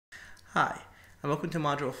Hi, and welcome to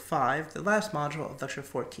Module 5, the last module of Lecture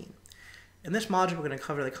 14. In this module, we're going to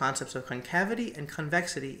cover the concepts of concavity and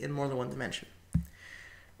convexity in more than one dimension.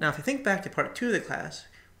 Now, if you think back to part 2 of the class,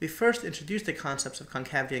 we first introduced the concepts of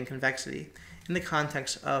concavity and convexity in the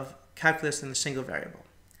context of calculus in a single variable.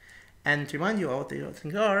 And to remind you all what these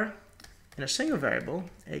things are, in a single variable,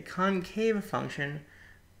 a concave function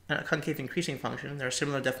and a concave increasing function, there are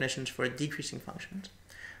similar definitions for decreasing functions,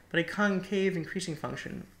 but a concave increasing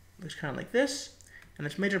function looks kind of like this, and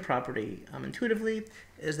its major property, intuitively,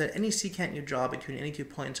 is that any secant you draw between any 2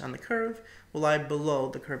 points on the curve will lie below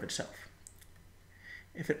the curve itself.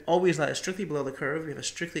 If it always lies strictly below the curve, we have a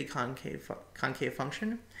strictly concave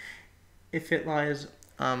function. If it lies,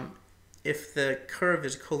 if the curve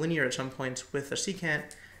is collinear at some points with a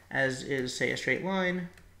secant, as is, say, a straight line,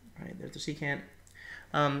 right, there's the secant,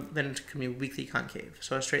 then it can be weakly concave.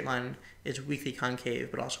 So a straight line is weakly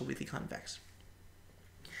concave, but also weakly convex.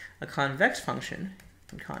 A convex function,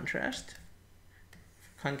 in contrast,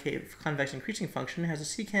 convex increasing function, has a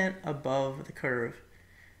secant above the curve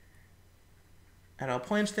at all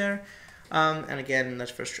points there. And again,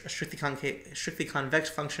 that's for a strictly convex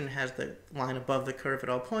function has the line above the curve at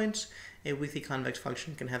all points. A weakly convex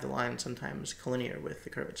function can have the line sometimes collinear with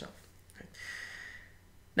the curve itself. Okay.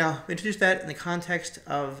 Now, we introduced that in the context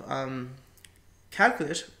of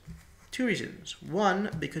calculus, 2 reasons.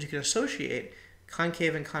 One, because you can associate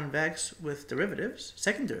concave and convex with derivatives,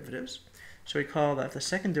 second derivatives. So recall that if the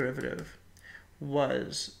second derivative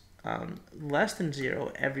was less than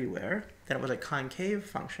 0 everywhere, then it was a concave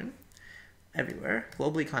function everywhere,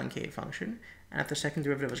 globally concave function. And if the second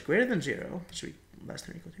derivative was greater than 0, so less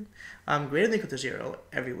than or equal to, greater than or equal to 0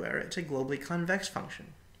 everywhere, it's a globally convex function.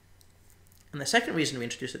 And the second reason we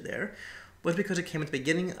introduced it there was because it came at the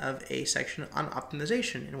beginning of a section on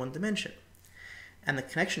optimization in one dimension. And the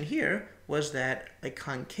connection here was that a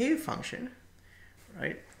concave function,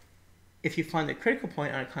 right, if you find the critical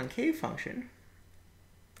point on a concave function,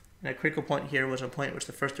 and a critical point here was a point at which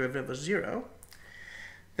the first derivative was 0,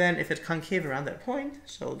 then if it's concave around that point,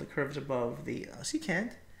 so the curve is above the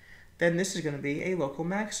secant, then this is going to be a local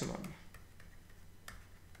maximum.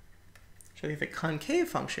 So if a concave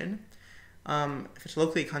function, if it's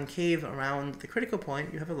locally concave around the critical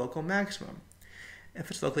point, you have a local maximum. If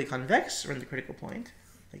it's locally convex around the critical point,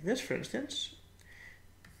 like this for instance,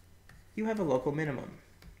 you have a local minimum.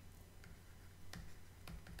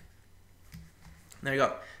 There you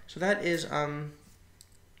go. So that is, in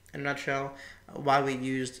a nutshell, why we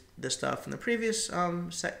used this stuff in the previous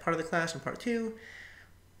part of the class in part 2.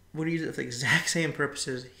 We're going to use it for the exact same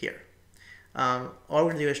purposes here. All we're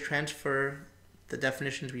going to do is transfer the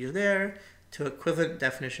definitions we use there to equivalent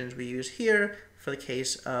definitions we use here for the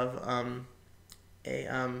case of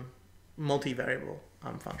a multivariable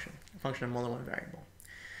function, a function of more than one variable.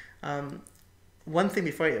 One thing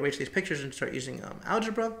before I erase these pictures and start using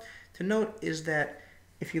algebra to note is that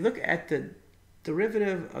if you look at the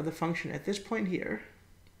derivative of the function at this point here,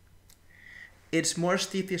 it's more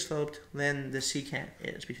steeply sloped than the secant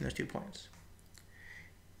is between those 2 points.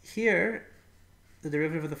 Here, the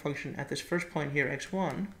derivative of the function at this first point here,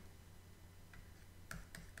 x1,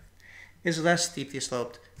 is less steeply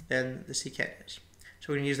sloped than the secant is. So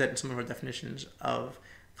we're going to use that in some of our definitions of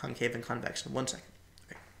concave and convex in 1 second.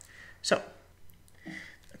 Okay. So,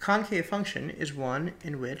 a concave function is one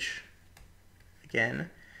in which, again,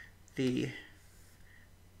 the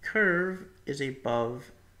curve is above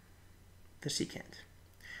the secant.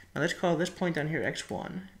 Now let's call this point down here x1.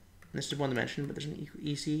 And this is one dimension, but there's an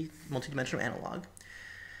easy multidimensional analog.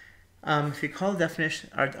 If you call the definition,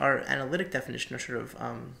 our analytic definition, or sort of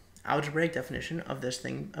algebraic definition of this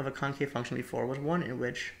thing, of a concave function before, was one in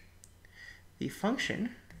which the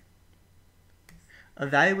function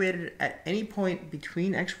evaluated at any point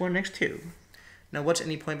between x1 and x2. Now what's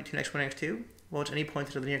any point between x1 and x2? Well, it's any point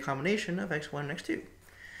that's a linear combination of x1 and x2.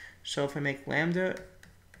 So if I make lambda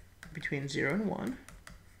between 0 and 1,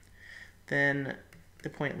 then the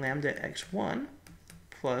point lambda x1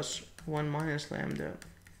 plus 1 minus lambda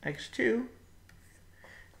x2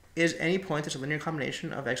 is any point that's a linear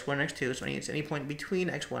combination of x1 and x2, so it's any point between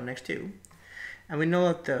x1 and x2. And we know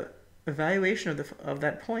that the evaluation of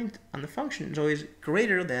that point on the function is always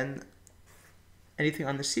greater than anything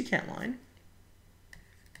on the secant line.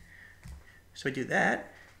 So we do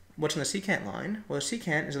that. What's on the secant line? Well, the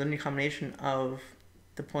secant is a linear combination of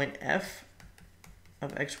the point f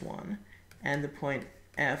of x1 and the point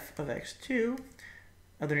f of x2.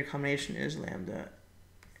 A linear combination is lambda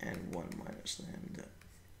and 1 minus lambda.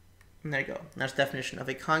 And there you go. That's the definition of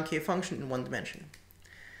a concave function in 1 dimension.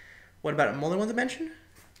 What about more than 1 dimension?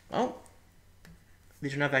 Well,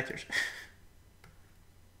 these are not vectors.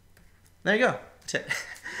 There you go. That's it.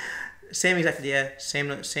 Same exact idea, same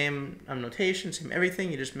notation, same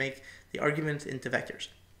everything. You just make the argument into vectors.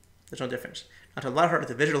 There's no difference. Now, it's a lot harder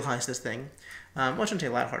to visualize this thing. Well, I shouldn't say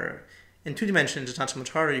a lot harder. In 2 dimensions, it's not so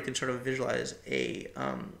much harder. You can sort of visualize a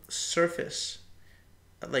surface,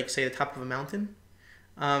 like say the top of a mountain,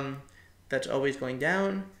 that's always going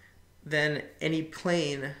down. Then any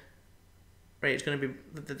plane, right? It's going to be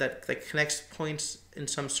that connects points in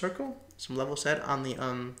some circle, some level set on the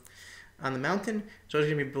mountain. So it's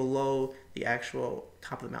going to be below the actual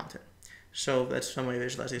top of the mountain. So that's some way to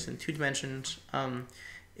visualize this in 2 dimensions.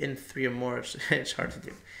 In 3 or more, it's hard to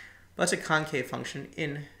do. But that's a concave function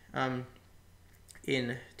in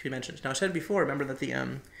 2 dimensions. Now I said before, remember that the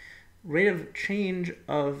rate of change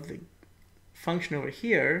of the function over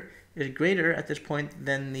here is greater at this point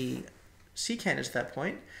than the secant is at that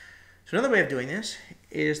point. So another way of doing this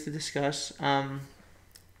is to discuss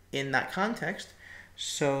in that context.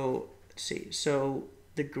 So let's see. So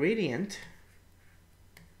the gradient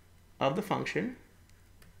of the function,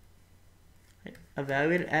 right,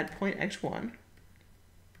 evaluated at point x1,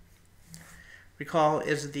 recall,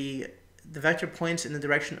 is the vector points in the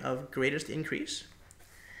direction of greatest increase.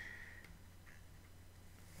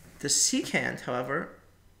 The secant, however,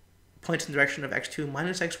 points in the direction of x2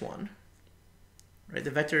 minus x1. Right, the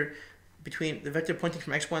vector pointing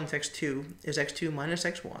from x1 to x2 is x2 minus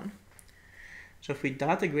x1. So if we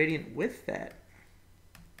dot the gradient with that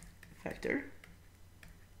vector,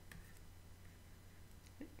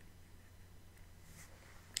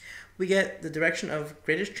 we get the direction of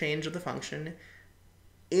greatest change of the function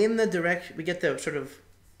in the direction, we get the sort of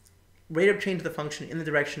rate of change of the function in the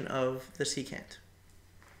direction of the secant.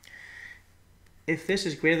 If this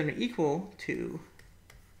is greater than or equal to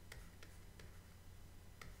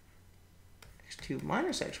x2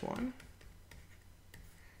 minus x1,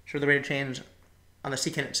 so the rate of change on the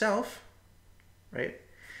secant itself, right,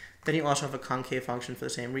 then you also have a concave function for the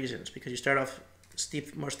same reasons, because you start off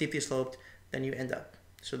more steeply sloped than you end up.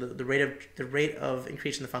 So the rate of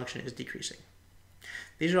increase in the function is decreasing.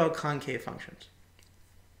 These are all concave functions.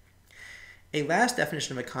 A last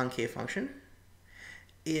definition of a concave function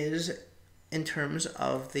is in terms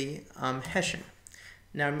of the Hessian.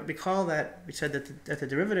 Now recall that we said that the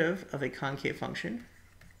derivative of a concave function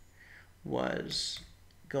was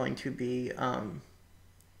going to be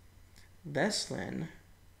less than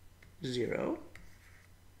 0.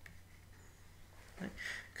 Right?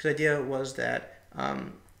 Because the idea was that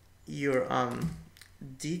you're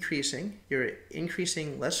decreasing, you're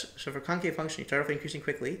increasing less. So for a concave function, you start off increasing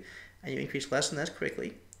quickly, and you increase less and less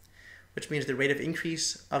quickly, which means the rate of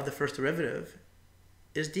increase of the first derivative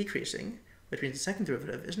is decreasing, which means the second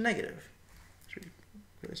derivative is negative. So we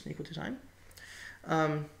put this in equal to sign.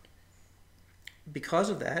 Because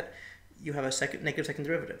of that, you have a negative second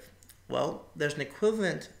derivative. Well, there's an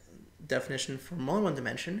equivalent definition for more than one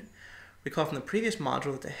dimension. Recall from the previous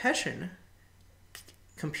module that the Hessian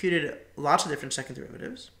computed lots of different second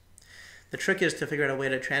derivatives. The trick is to figure out a way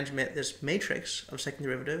to transmit this matrix of second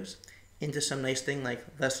derivatives into some nice thing like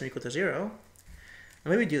less than or equal to 0. And the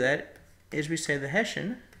way we do that is we say the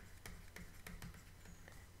Hessian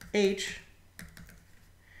H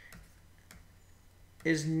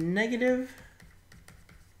is negative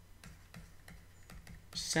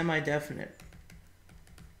semi-definite.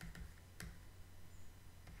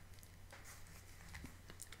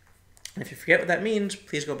 And if you forget what that means,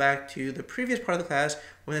 please go back to the previous part of the class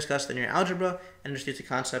when we discussed linear algebra and introduced the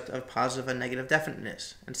concept of positive and negative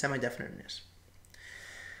definiteness and semi-definiteness.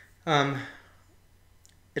 We're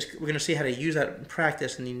going to see how to use that in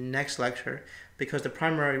practice in the next lecture, because the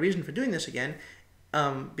primary reason for doing this again,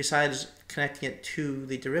 besides connecting it to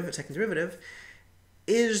the second derivative,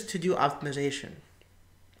 is to do optimization.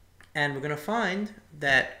 And we're going to find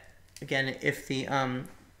that, again, if the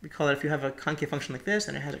we call it, if you have a concave function like this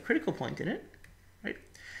and it has a critical point in it, right,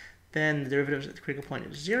 then the derivative at the critical point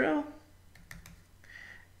is 0.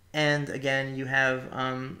 And again, you have,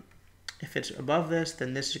 if it's above this,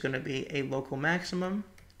 then this is going to be a local maximum.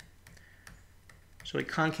 So a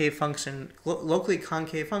concave function, locally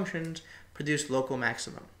concave functions produce local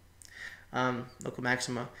maximum, local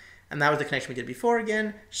maxima. And that was the connection we did before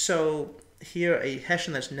again. So here a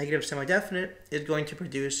Hessian that's negative semi-definite is going to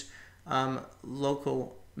produce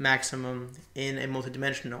local maximum in a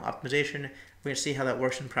multidimensional optimization. We're going to see how that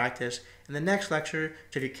works in practice in the next lecture.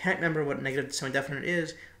 So if you can't remember what negative semi-definite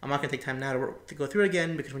is, I'm not going to take time now to go through it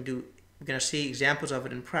again, because we're going to see examples of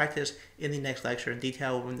it in practice in the next lecture in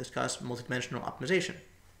detail when we discuss multidimensional optimization.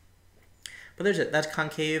 But there's it. That's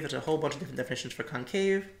concave. There's a whole bunch of different definitions for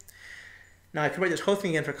concave. Now I could write this whole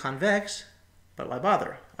thing again for convex, but why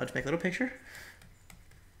bother? I'll just make a little picture.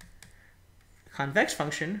 convex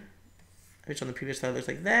function, which on the previous slide looks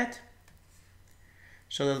like that.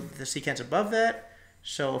 So the secant's above that.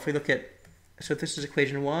 So if we look at, so this is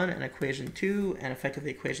equation 1 and equation 2 and effectively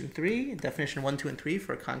equation 3, definition 1, 2, and 3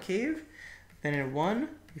 for concave. Then in 1,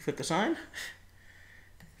 you flip the sign.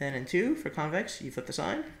 Then in 2, for convex, you flip the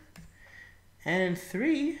sign. And in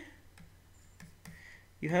 3,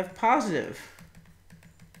 you have positive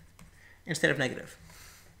instead of negative.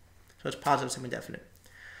 So it's positive semi-definite.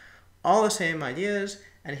 All the same ideas,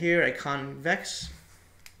 and here a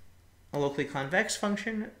locally convex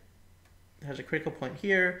function that has a critical point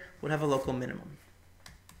here would have a local minimum.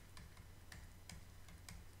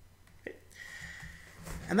 Okay.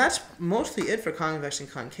 And that's mostly it for convex and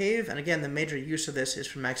concave, and again, the major use of this is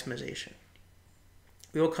for maximization.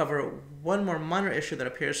 We will cover one more minor issue that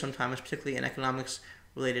appears sometimes, particularly in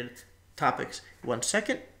economics-related topics, in 1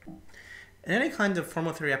 second. In any kind of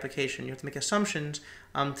formal theory application, you have to make assumptions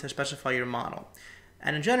to specify your model.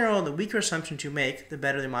 And in general, the weaker assumptions you make, the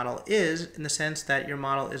better the model is, in the sense that your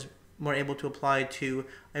model is more able to apply to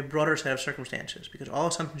a broader set of circumstances, because all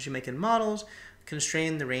assumptions you make in models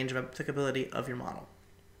constrain the range of applicability of your model.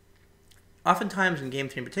 Oftentimes, in game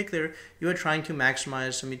theory in particular, you are trying to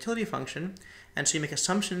maximize some utility function, and so you make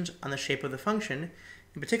assumptions on the shape of the function.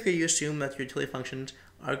 In particular, you assume that your utility functions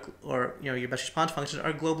are, or your best response functions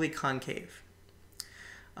are globally concave.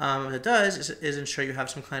 What it does is ensure you have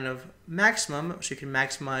some kind of maximum, so you can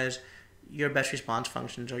maximize your best response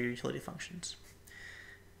functions or your utility functions.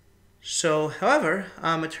 So, however,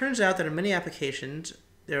 it turns out that in many applications,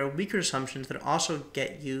 there are weaker assumptions that also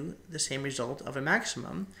get you the same result of a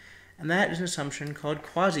maximum, and that is an assumption called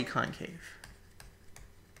quasi-concave.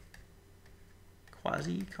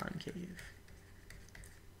 Quasi-concave.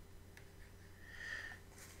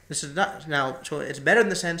 This is not, now, so it's better in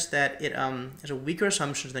the sense that it has a weaker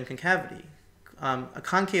assumption than concavity. A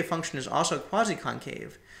concave function is also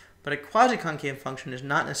quasi-concave, but a quasi-concave function is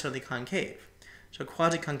not necessarily concave. So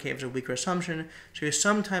quasi-concave is a weaker assumption, so you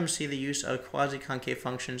sometimes see the use of quasi-concave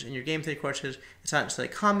functions in your game theory courses. It's not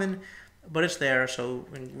necessarily common, but it's there, so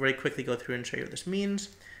we'll very quickly go through and show you what this means.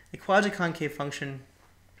 A quasi-concave function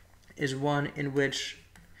is one in which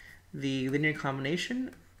the linear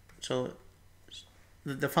combination, so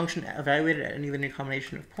the function evaluated at any linear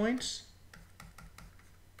combination of points,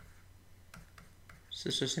 so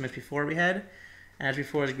this is the same as before we had, and as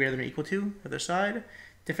before is greater than or equal to the other side.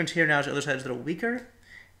 Difference here now is the other side is a little weaker.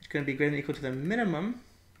 It's going to be greater than or equal to the minimum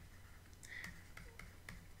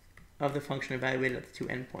of the function evaluated at the 2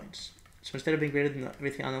 endpoints. So instead of being greater than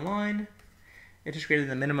everything on the line, it's just greater than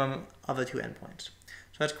the minimum of the 2 endpoints.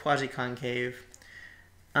 So that's quasi-concave.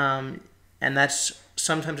 And that's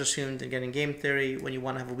sometimes assumed again in game theory when you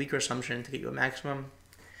want to have a weaker assumption to get you a maximum.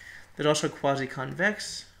 There's also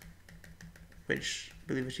quasi-convex, which I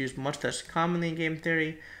believe is used much less commonly in game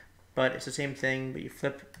theory, but it's the same thing, but you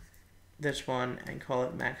flip this one and call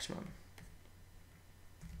it maximum.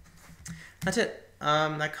 That's it.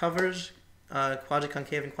 That covers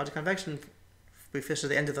quasi-concave and quasi-convex, and this is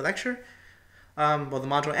the end of the lecture. Well, the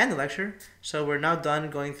module and the lecture. So we're now done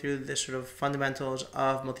going through the sort of fundamentals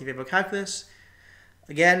of multivariable calculus.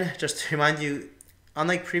 Again, just to remind you,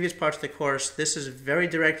 unlike previous parts of the course, this is very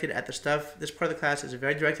directed at the stuff, this part of the class is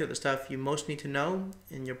very directed at the stuff you most need to know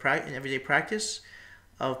in your in everyday practice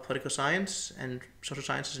of political science and social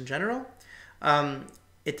sciences in general.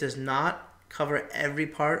 It does not cover every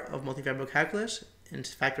part of multivariable calculus. In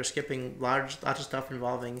fact, we're skipping lots of stuff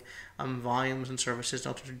involving volumes and surfaces, and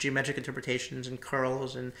all sorts of geometric interpretations and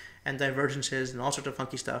curls and divergences and all sorts of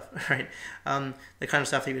funky stuff, right? The kind of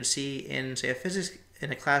stuff that you would see in, say,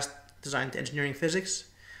 in a class designed to engineering physics.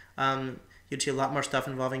 You'd see a lot more stuff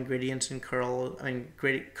involving gradients and curls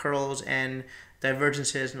and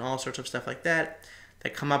divergences and all sorts of stuff like that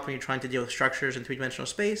come up when you're trying to deal with structures in three-dimensional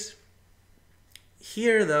space.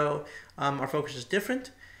 Here, though, our focus is different.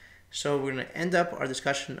 So we're going to end up our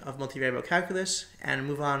discussion of multivariable calculus and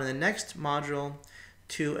move on in the next module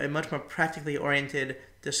to a much more practically oriented,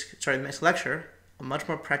 next lecture, a much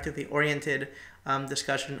more practically oriented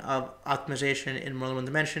discussion of optimization in more than one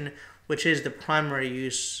dimension, which is the primary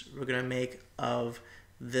use we're going to make of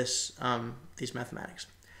this, these mathematics.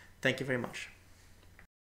 Thank you very much.